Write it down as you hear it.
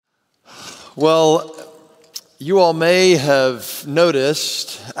Well, you all may have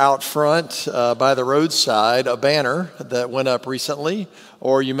noticed out front by the roadside a banner that went up recently,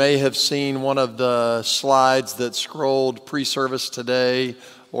 or you may have seen one of the slides that scrolled pre-service today,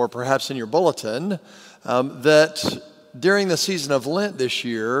 or perhaps in your bulletin, that during the season of Lent this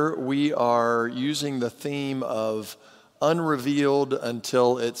year, we are using the theme of unrevealed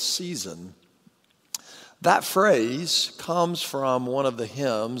until its season. That phrase comes from one of the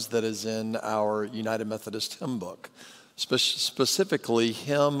hymns that is in our United Methodist hymn book, specifically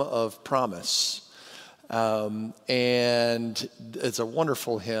Hymn of Promise. And it's a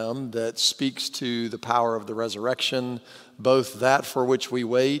wonderful hymn that speaks to the power of the resurrection, both that for which we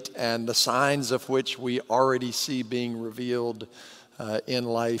wait and the signs of which we already see being revealed in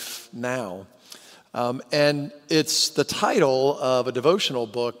life now. And it's the title of a devotional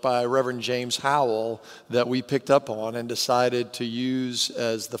book by Reverend James Howell that we picked up on and decided to use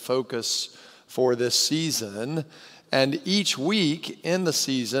as the focus for this season. And each week in the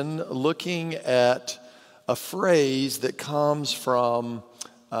season, looking at a phrase that comes from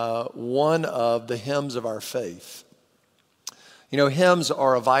one of the hymns of our faith. You know, hymns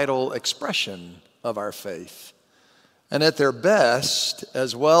are a vital expression of our faith. And at their best,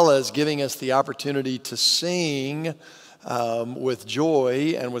 as well as giving us the opportunity to sing with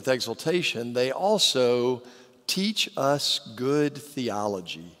joy and with exultation, they also teach us good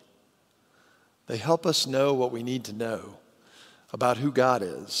theology. They help us know what we need to know about who God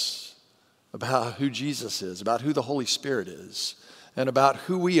is, about who Jesus is, about who the Holy Spirit is, and about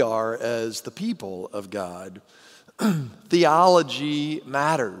who we are as the people of God. Theology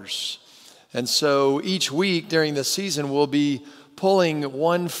matters. And so each week during this season, we'll be pulling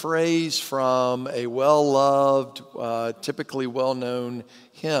one phrase from a well-loved, typically well-known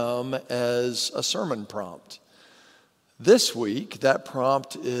hymn as a sermon prompt. This week, that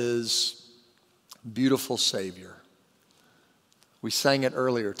prompt is Beautiful Savior. We sang it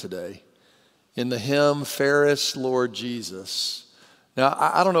earlier today in the hymn, Fairest Lord Jesus. Now,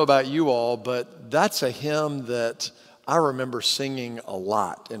 I don't know about you all, but that's a hymn that I remember singing a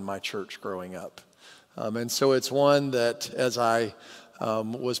lot in my church growing up. And so it's one that as I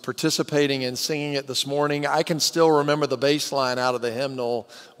was participating in singing it this morning, I can still remember the bass line out of the hymnal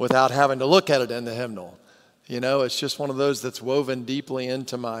without having to look at it in the hymnal. You know, it's just one of those that's woven deeply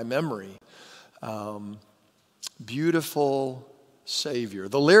into my memory. Beautiful Savior.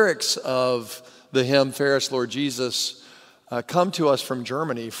 The lyrics of the hymn, Fairest Lord Jesus, come to us from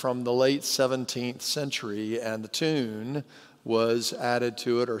Germany from the late 17th century, and the tune was added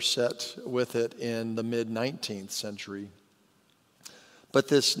to it or set with it in the mid-19th century. But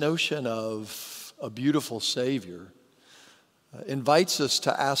this notion of a beautiful Savior invites us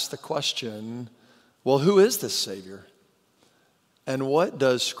to ask the question, well, who is this Savior? And what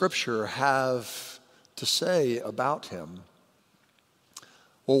does Scripture have to say about him?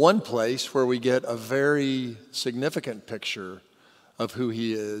 Well, one place where we get a very significant picture of who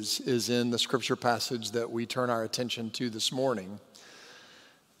he is in the scripture passage that we turn our attention to this morning.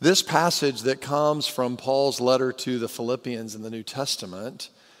 This passage that comes from Paul's letter to the Philippians in the New Testament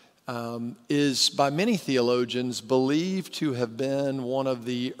is by many theologians believed to have been one of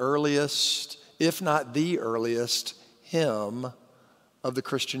the earliest, if not the earliest, hymn of the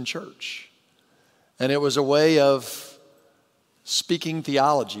Christian church. And it was a way of speaking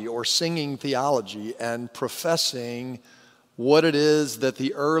theology or singing theology and professing what it is that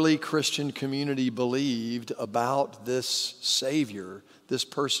the early Christian community believed about this Savior, this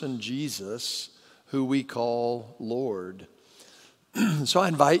person Jesus, who we call Lord. So I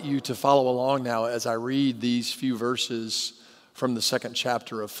invite you to follow along now as I read these few verses from the second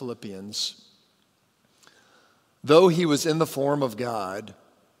chapter of Philippians. Though he was in the form of God,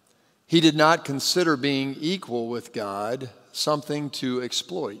 he did not consider being equal with God something to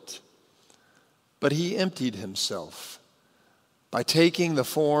exploit, but he emptied himself by taking the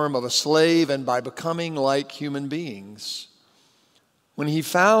form of a slave and by becoming like human beings. When he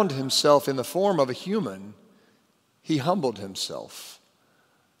found himself in the form of a human, he humbled himself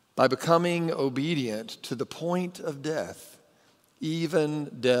by becoming obedient to the point of death,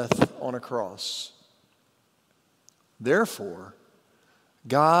 even death on a cross. Therefore,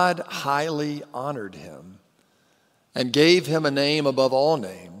 God highly honored him and gave him a name above all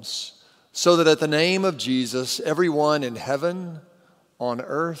names, so that at the name of Jesus, everyone in heaven, on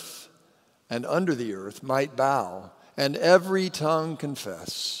earth, and under the earth might bow, and every tongue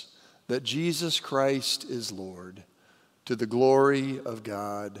confess that Jesus Christ is Lord, to the glory of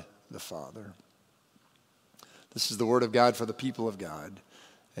God the Father. This is the word of God for the people of God,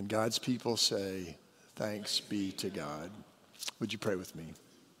 and God's people say, thanks be to God. Would you pray with me?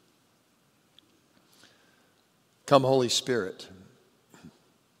 Come, Holy Spirit,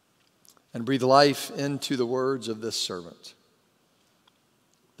 and breathe life into the words of this servant,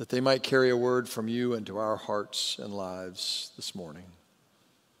 that they might carry a word from you into our hearts and lives this morning.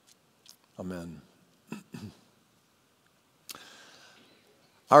 Amen.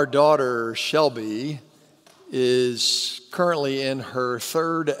 Our daughter, Shelby, is currently in her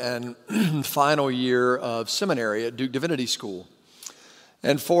third and final year of seminary at Duke Divinity School.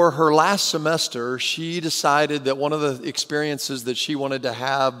 And for her last semester, she decided that one of the experiences that she wanted to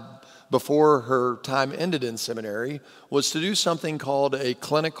have before her time ended in seminary was to do something called a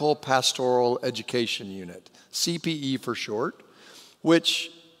Clinical Pastoral Education Unit, CPE for short,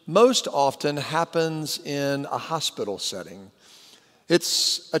 which most often happens in a hospital setting.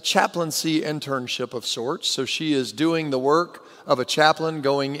 It's a chaplaincy internship of sorts, so she is doing the work of a chaplain,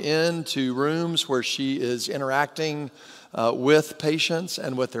 going into rooms where she is interacting with patients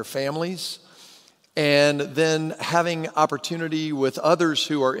and with their families, and then having opportunity with others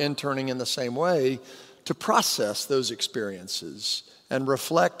who are interning in the same way to process those experiences and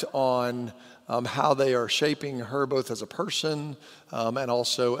reflect on how they are shaping her both as a person and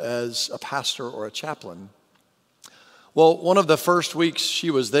also as a pastor or a chaplain. Well, one of the first weeks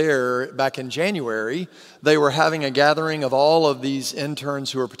she was there back in January, they were having a gathering of all of these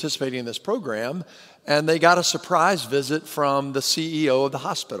interns who were participating in this program, and they got a surprise visit from the CEO of the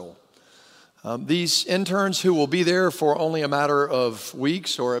hospital. These interns who will be there for only a matter of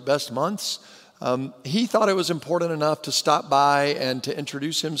weeks or at best months, he thought it was important enough to stop by and to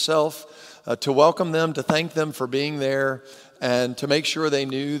introduce himself, to welcome them, to thank them for being there, and to make sure they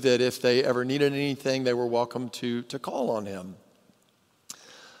knew that if they ever needed anything, they were welcome to call on him.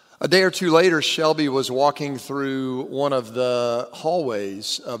 A day or two later, Shelby was walking through one of the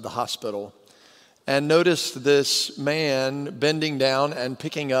hallways of the hospital and noticed this man bending down and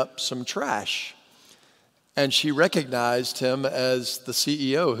picking up some trash. And she recognized him as the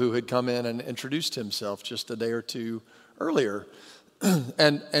CEO who had come in and introduced himself just a day or two earlier.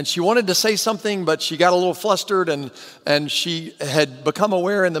 And she wanted to say something, but she got a little flustered, and she had become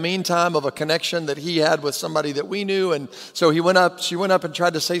aware in the meantime of a connection that he had with somebody that we knew. And so she went up and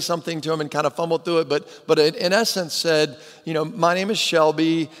tried to say something to him and kind of fumbled through it, but in essence said, my name is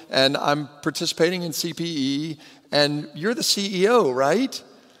Shelby, and I'm participating in CPE, and you're the CEO, right?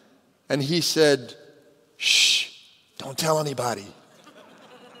 And he said, shh, don't tell anybody.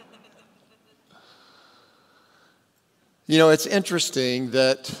 It's interesting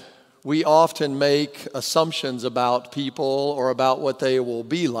that we often make assumptions about people or about what they will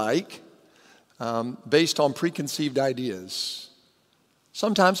be like based on preconceived ideas.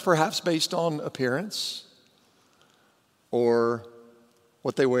 Sometimes perhaps based on appearance or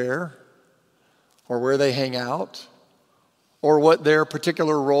what they wear or where they hang out or what their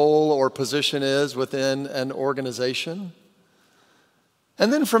particular role or position is within an organization.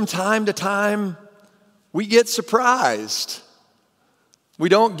 And then from time to time, we get surprised. We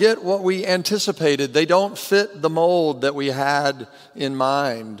don't get what we anticipated. They don't fit the mold that we had in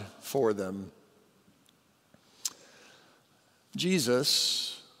mind for them.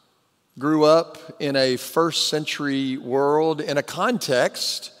 Jesus grew up in a first century world in a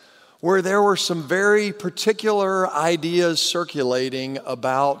context where there were some very particular ideas circulating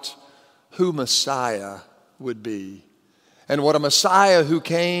about who Messiah would be, and what a Messiah who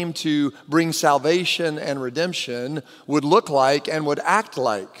came to bring salvation and redemption would look like and would act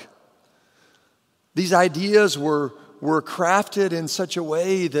like. These ideas were crafted in such a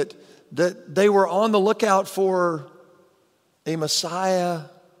way that they were on the lookout for a Messiah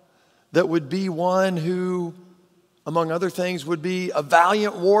that would be one who, among other things, would be a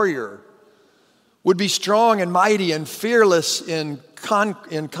valiant warrior, would be strong and mighty and fearless in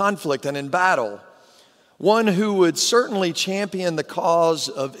conflict and in battle. One who would certainly champion the cause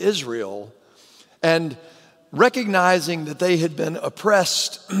of Israel, and recognizing that they had been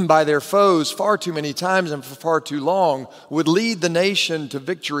oppressed by their foes far too many times and for far too long, would lead the nation to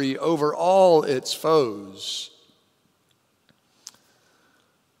victory over all its foes.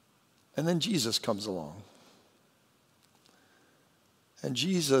 And then Jesus comes along. And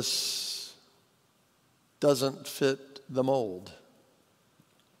Jesus doesn't fit the mold.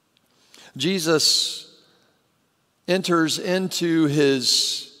 Jesus enters into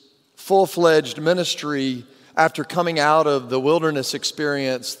his full-fledged ministry after coming out of the wilderness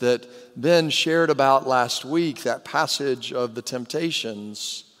experience that Ben shared about last week, that passage of the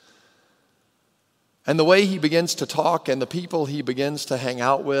temptations. And the way he begins to talk and the people he begins to hang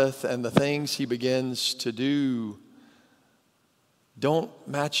out with and the things he begins to do don't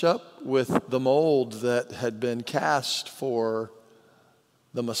match up with the mold that had been cast for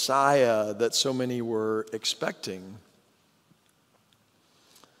the Messiah that so many were expecting.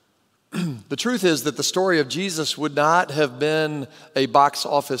 The truth is that the story of Jesus would not have been a box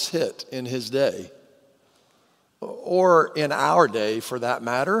office hit in his day, or in our day for that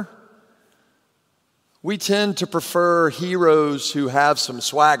matter. We tend to prefer heroes who have some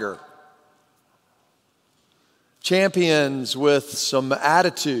swagger, champions with some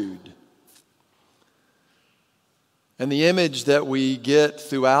attitude. And the image that we get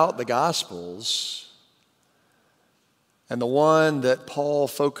throughout the Gospels, and the one that Paul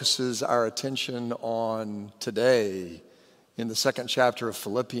focuses our attention on today in the second chapter of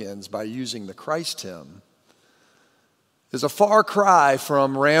Philippians by using the Christ hymn, is a far cry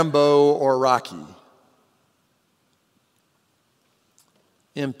from Rambo or Rocky.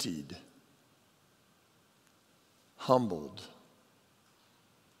 Emptied, humbled,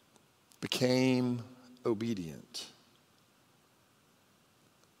 became obedient.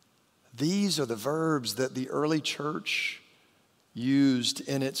 These are the verbs that the early church used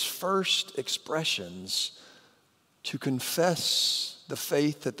in its first expressions to confess the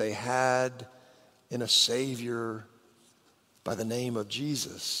faith that they had in a Savior by the name of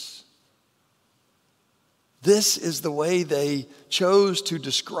Jesus. This is the way they chose to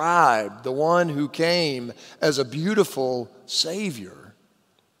describe the one who came as a beautiful Savior.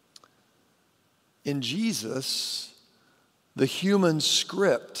 In Jesus, the human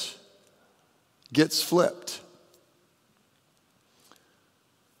script gets flipped.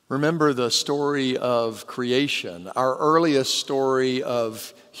 Remember the story of creation, our earliest story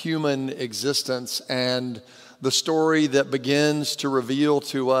of human existence, and the story that begins to reveal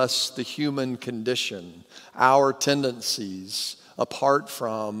to us the human condition, our tendencies, apart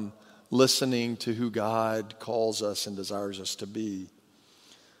from listening to who God calls us and desires us to be.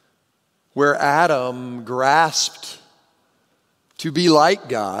 Where Adam grasped to be like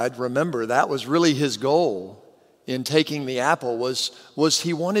God, remember that was really his goal in taking the apple, was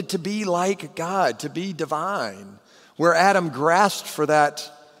he wanted to be like God, to be divine. Where Adam grasped for that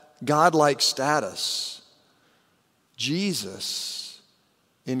godlike status, Jesus,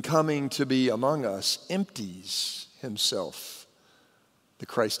 in coming to be among us, empties himself, the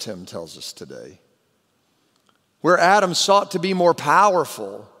Christ hymn tells us today. Where Adam sought to be more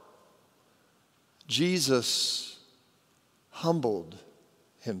powerful, Jesus humbled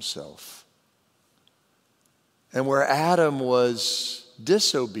himself. And where Adam was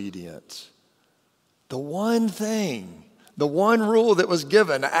disobedient, the one thing, the one rule that was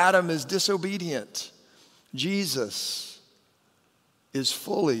given, Adam is disobedient. Jesus is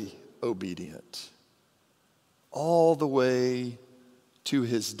fully obedient, all the way to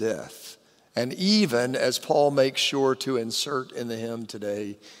his death. And even, as Paul makes sure to insert in the hymn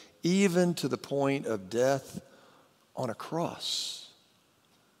today, even to the point of death on a cross.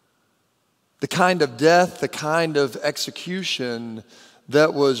 The kind of death, the kind of execution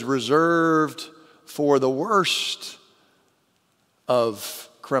that was reserved for the worst of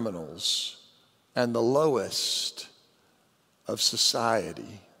criminals and the lowest of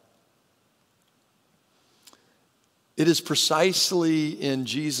society. It is precisely in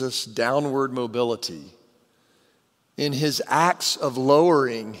Jesus' downward mobility, in his acts of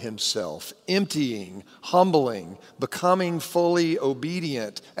lowering himself, emptying, humbling, becoming fully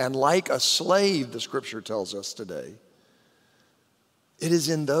obedient, and like a slave, the scripture tells us today. It is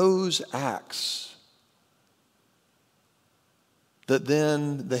in those acts that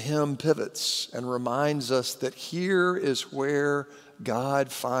then the hymn pivots and reminds us that here is where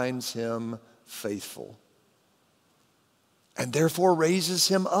God finds him faithful, and therefore raises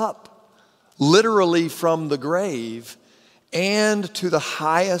him up, literally from the grave, and to the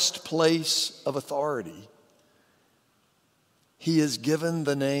highest place of authority. He is given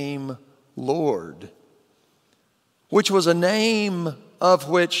the name Lord, which was a name of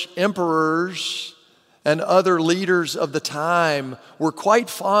which emperors and other leaders of the time were quite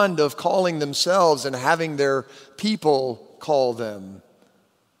fond of calling themselves and having their people call them,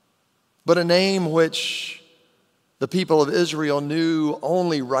 but a name which the people of Israel knew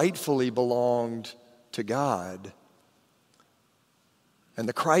only rightfully belonged to God. And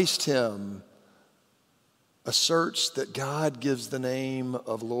the Christ hymn asserts that God gives the name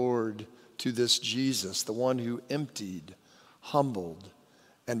of Lord to this Jesus, the one who emptied, humbled,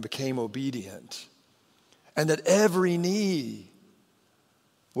 and became obedient. And that every knee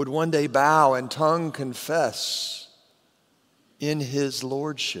would one day bow and tongue confess in his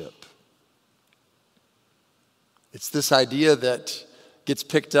lordship. It's this idea that gets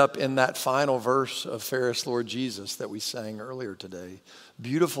picked up in that final verse of Fairest Lord Jesus that we sang earlier today.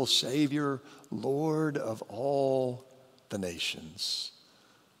 Beautiful Savior, Lord of all the nations.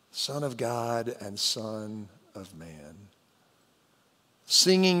 Son of God and Son of Man.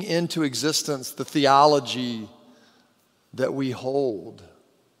 Singing into existence the theology that we hold,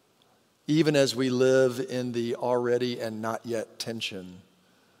 even as we live in the already and not yet tension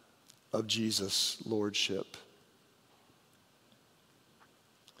of Jesus' lordship.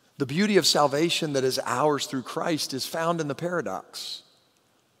 The beauty of salvation that is ours through Christ is found in the paradox.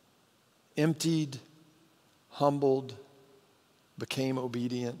 Emptied, humbled, became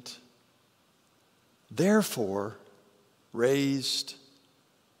obedient, therefore raised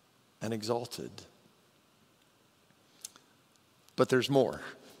and exalted. But there's more.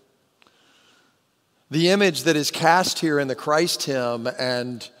 The image that is cast here in the Christ hymn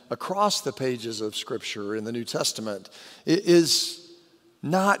and across the pages of Scripture in the New Testament is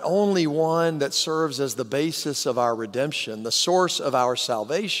not only one that serves as the basis of our redemption, the source of our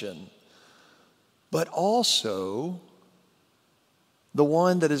salvation, but also the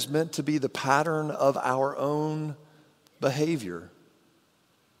one that is meant to be the pattern of our own behavior.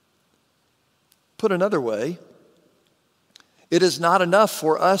 Put another way, it is not enough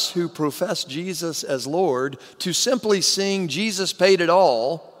for us who profess Jesus as Lord to simply sing Jesus paid it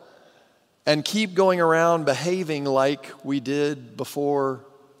all and keep going around behaving like we did before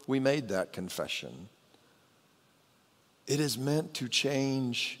we made that confession. It is meant to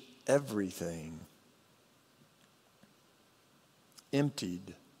change everything.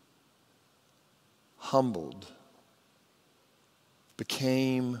 Emptied, humbled,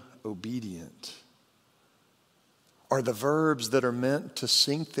 became obedient are the verbs that are meant to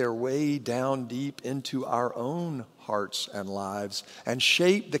sink their way down deep into our own hearts and lives and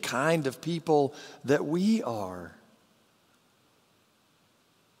shape the kind of people that we are.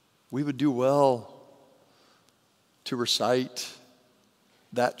 We would do well to recite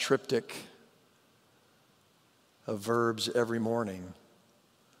that triptych of verbs every morning.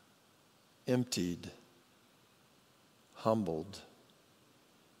 Emptied, humbled,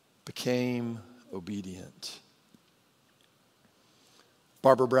 became obedient.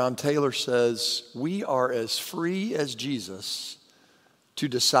 Barbara Brown Taylor says, we are as free as Jesus to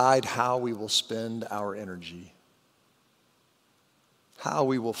decide how we will spend our energy, how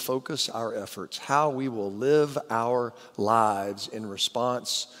we will focus our efforts, how we will live our lives in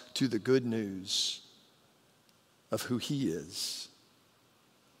response to the good news of who He is.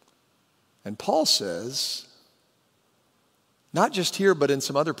 And Paul says, not just here, but in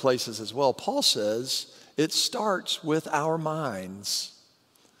some other places as well, Paul says it starts with our minds.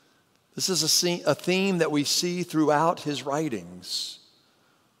 This is a theme that we see throughout his writings.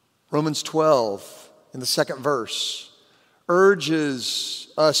 Romans 12, in the second verse,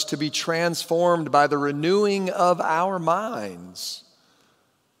 urges us to be transformed by the renewing of our minds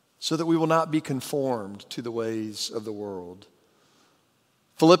so that we will not be conformed to the ways of the world.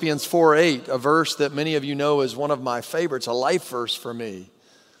 Philippians 4:8, a verse that many of you know is one of my favorites, a life verse for me,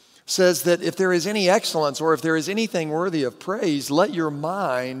 says that if there is any excellence or if there is anything worthy of praise, let your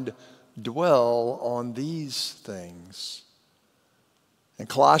mind dwell on these things. And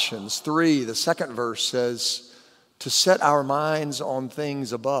Colossians 3, the second verse says, to set our minds on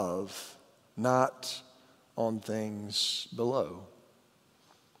things above, not on things below.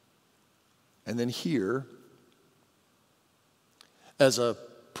 And then here, as a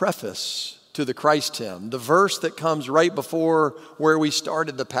preface to the Christ hymn, the verse that comes right before where we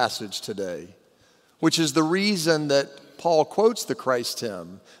started the passage today, which is the reason that Paul quotes the Christ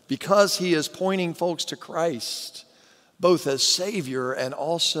hymn, because he is pointing folks to Christ, both as Savior and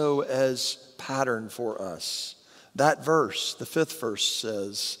also as pattern for us. That verse, the fifth verse,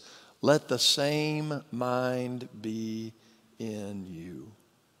 says, let the same mind be in you.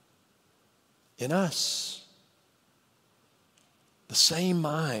 In us. The same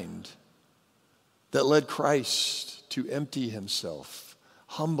mind that led Christ to empty himself,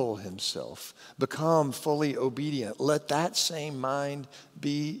 humble himself, become fully obedient. Let that same mind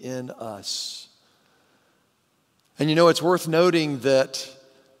be in us. And you know, it's worth noting that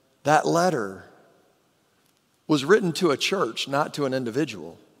that letter was written to a church, not to an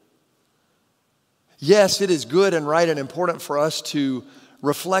individual. Yes, it is good and right and important for us to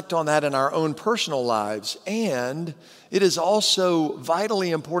reflect on that in our own personal lives. And it is also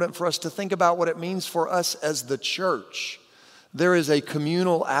vitally important for us to think about what it means for us as the church. There is a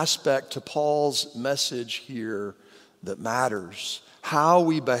communal aspect to Paul's message here that matters. How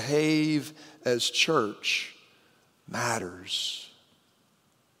we behave as church matters.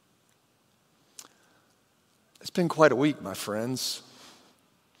 It's been quite a week, my friends.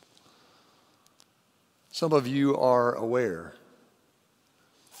 Some of you are aware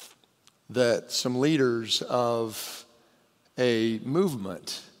that some leaders of a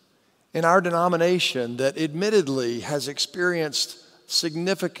movement in our denomination that admittedly has experienced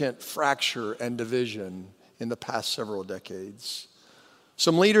significant fracture and division in the past several decades.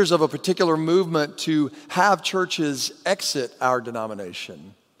 Some leaders of a particular movement to have churches exit our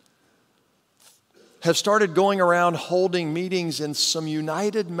denomination have started going around holding meetings in some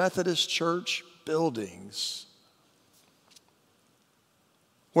United Methodist Church buildings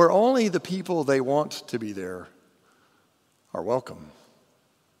where only the people they want to be there are welcome.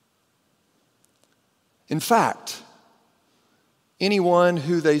 In fact, anyone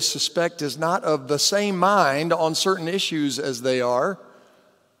who they suspect is not of the same mind on certain issues as they are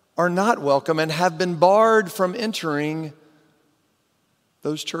not welcome and have been barred from entering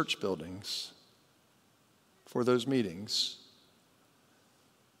those church buildings for those meetings.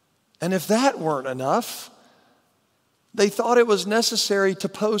 And if that weren't enough, they thought it was necessary to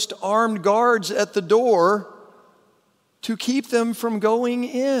post armed guards at the door to keep them from going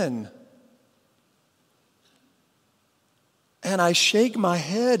in. And I shake my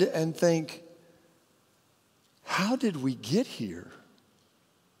head and think, how did we get here?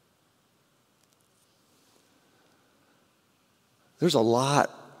 There's a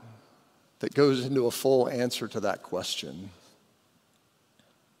lot that goes into a full answer to that question.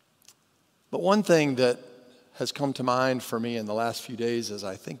 But one thing that has come to mind for me in the last few days as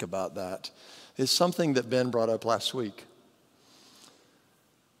I think about that is something that Ben brought up last week.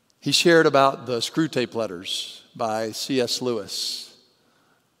 He shared about the Screwtape Letters by C.S. Lewis,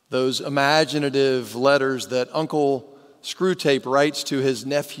 those imaginative letters that Uncle Screwtape writes to his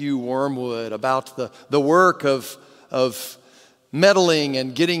nephew Wormwood about the work of meddling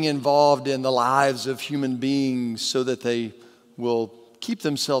and getting involved in the lives of human beings so that they will keep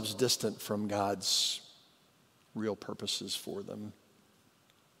themselves distant from God's real purposes for them.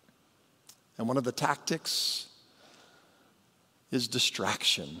 And one of the tactics is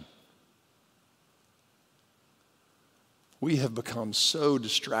distraction. We have become so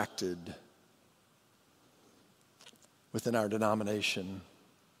distracted within our denomination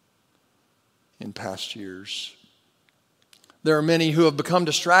in past years. There are many who have become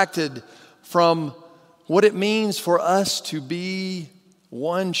distracted from what it means for us to be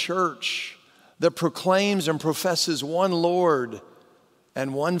one church that proclaims and professes one Lord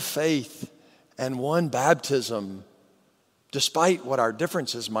and one faith and one baptism, despite what our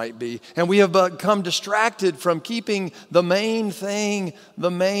differences might be. And we have become distracted from keeping the main thing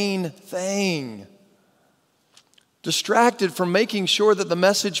the main thing. Distracted from making sure that the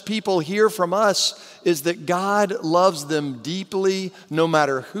message people hear from us is that God loves them deeply, no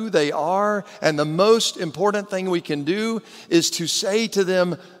matter who they are. And the most important thing we can do is to say to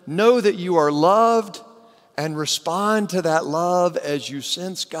them, know that you are loved, and respond to that love as you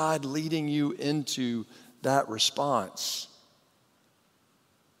sense God leading you into that response.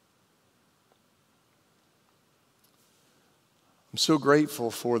 I'm so grateful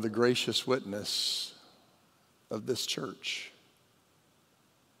for the gracious witness of this church,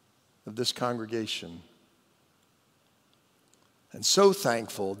 of this congregation. And so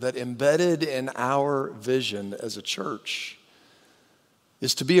thankful that embedded in our vision as a church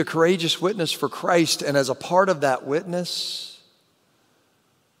is to be a courageous witness for Christ, and as a part of that witness,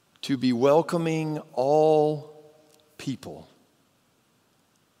 to be welcoming all people,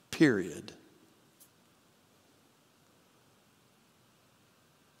 period.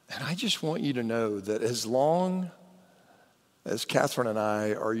 And I just want you to know that as long as Catherine and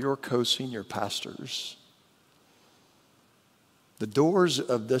I are your co-senior pastors, the doors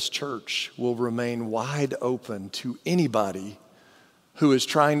of this church will remain wide open to anybody who is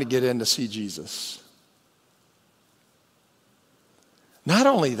trying to get in to see Jesus. Not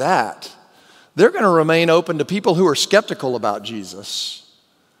only that, they're going to remain open to people who are skeptical about Jesus,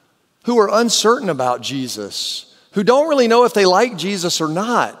 who are uncertain about Jesus, who don't really know if they like Jesus or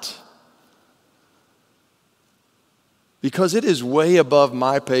not. Because it is way above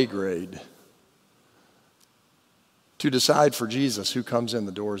my pay grade to decide for Jesus who comes in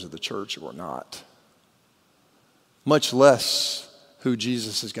the doors of the church or not, much less who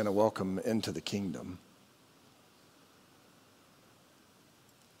Jesus is going to welcome into the kingdom.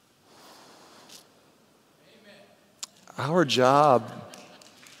 Amen. Our job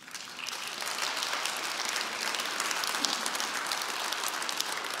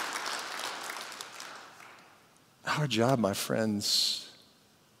my friends,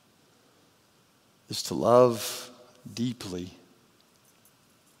 is to love deeply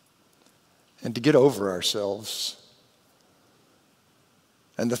and to get over ourselves.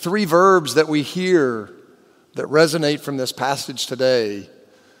 And the three verbs that we hear that resonate from this passage today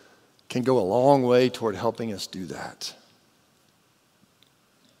can go a long way toward helping us do that.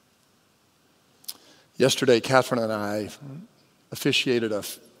 Yesterday, Catherine and I officiated a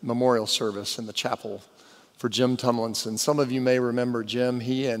memorial service in the chapel for Jim Tumlinson. Some of you may remember Jim.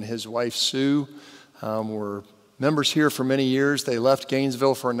 He and his wife, Sue, were members here for many years. They left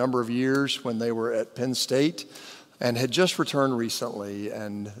Gainesville for a number of years when they were at Penn State and had just returned recently,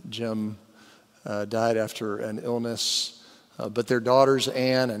 and Jim died after an illness. But their daughters,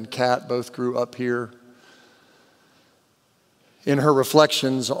 Ann and Kat, both grew up here. In her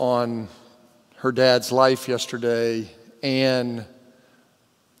reflections on her dad's life yesterday, Ann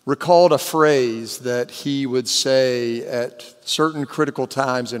recalled a phrase that he would say at certain critical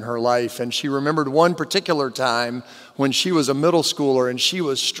times in her life. And she remembered one particular time when she was a middle schooler and she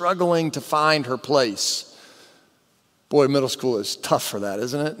was struggling to find her place. Boy, middle school is tough for that,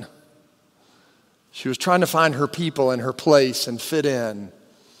 isn't it? She was trying to find her people and her place and fit in.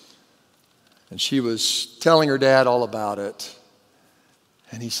 And she was telling her dad all about it.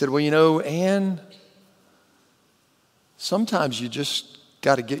 And he said, well, you know, Ann, sometimes you just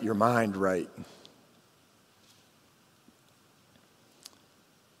got to get your mind right.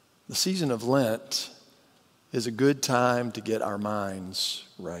 The season of Lent is a good time to get our minds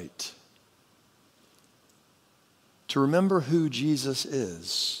right. To remember who Jesus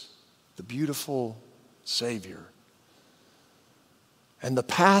is, the beautiful Savior, and the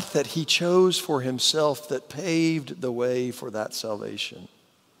path that he chose for himself that paved the way for that salvation.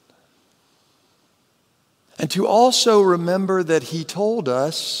 And to also remember that he told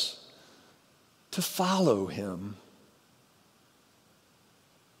us to follow him.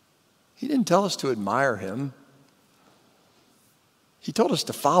 He didn't tell us to admire him. He told us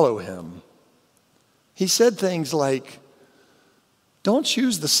to follow him. He said things like, don't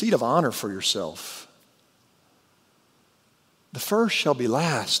choose the seat of honor for yourself. The first shall be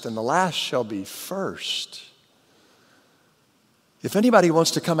last, and the last shall be first. If anybody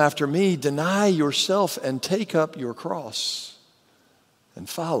wants to come after me, deny yourself and take up your cross and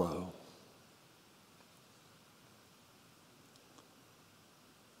follow.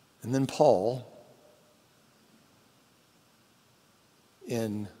 And then Paul,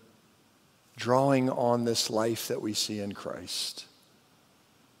 in drawing on this life that we see in Christ,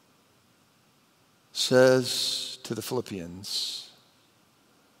 says to the Philippians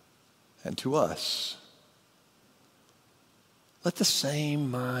and to us, let the same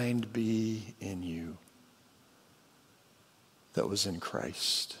mind be in you that was in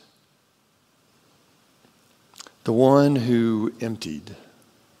Christ. The one who emptied,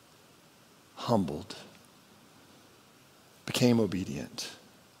 humbled, became obedient.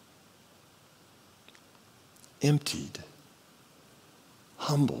 Emptied,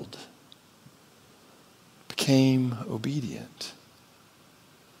 humbled, became obedient.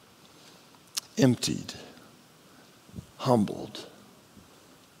 Emptied, humbled,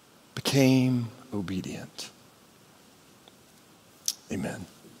 became obedient. Amen.